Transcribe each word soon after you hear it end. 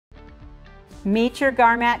Meet your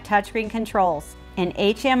Garmat touchscreen controls, an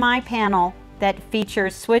HMI panel that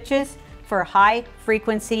features switches for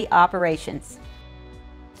high-frequency operations.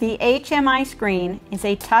 The HMI screen is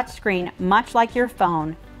a touchscreen much like your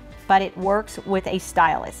phone, but it works with a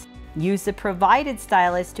stylus. Use the provided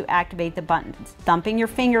stylus to activate the buttons. Thumping your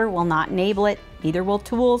finger will not enable it, neither will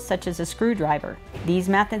tools such as a screwdriver. These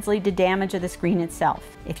methods lead to damage of the screen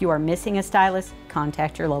itself. If you are missing a stylus,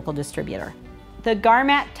 contact your local distributor. The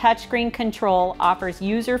Garmat touchscreen control offers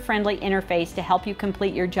user-friendly interface to help you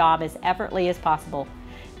complete your job as effortlessly as possible.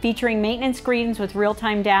 Featuring maintenance screens with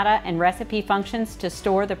real-time data and recipe functions to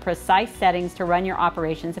store the precise settings to run your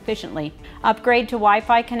operations efficiently. Upgrade to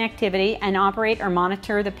Wi-Fi connectivity and operate or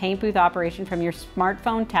monitor the paint booth operation from your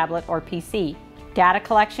smartphone, tablet, or PC. Data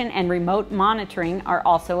collection and remote monitoring are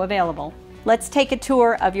also available. Let's take a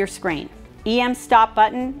tour of your screen. EM stop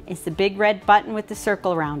button is the big red button with the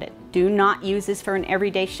circle around it. Do not use this for an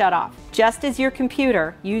everyday shutoff. Just as your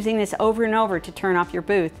computer, using this over and over to turn off your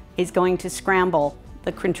booth, is going to scramble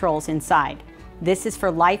the controls inside. This is for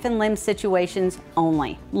life and limb situations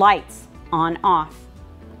only. Lights, on, off.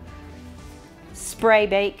 Spray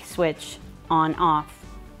bake switch, on, off.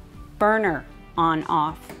 Burner, on,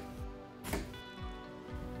 off.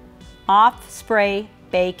 Off, spray,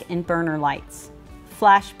 bake, and burner lights.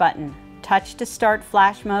 Flash button, touch to start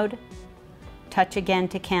flash mode, touch again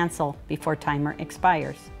to cancel before timer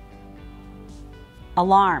expires.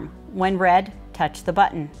 Alarm, when red, touch the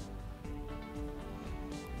button.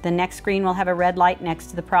 The next screen will have a red light next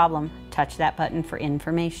to the problem. Touch that button for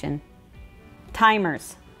information.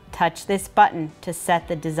 Timers. Touch this button to set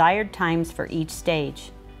the desired times for each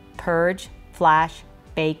stage. Purge, flash,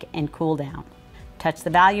 bake, and cool down. Touch the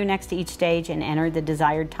value next to each stage and enter the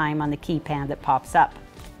desired time on the keypad that pops up.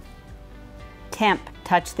 Temp.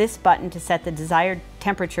 Touch this button to set the desired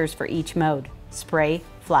temperatures for each mode. Spray,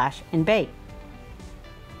 flash, and bake.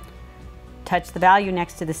 Touch the value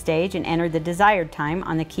next to the stage and enter the desired time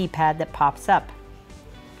on the keypad that pops up.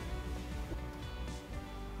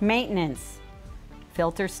 Maintenance.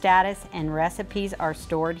 Filter status and recipes are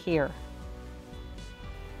stored here.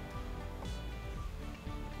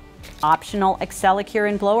 Optional Accelecure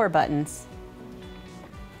and blower buttons.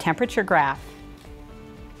 Temperature graph.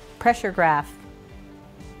 Pressure graph.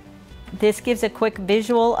 This gives a quick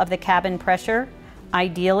visual of the cabin pressure.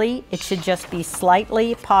 Ideally, it should just be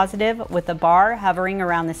slightly positive with the bar hovering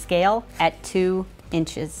around the scale at 2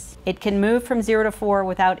 inches. It can move from 0 to 4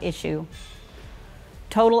 without issue.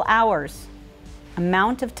 Total hours.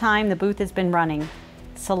 Amount of time the booth has been running.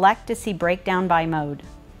 Select to see breakdown by mode.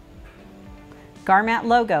 Garmat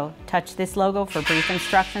logo. Touch this logo for brief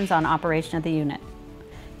instructions on operation of the unit.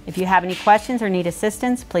 If you have any questions or need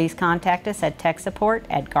assistance, please contact us at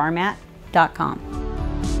techsupport@garmat.com.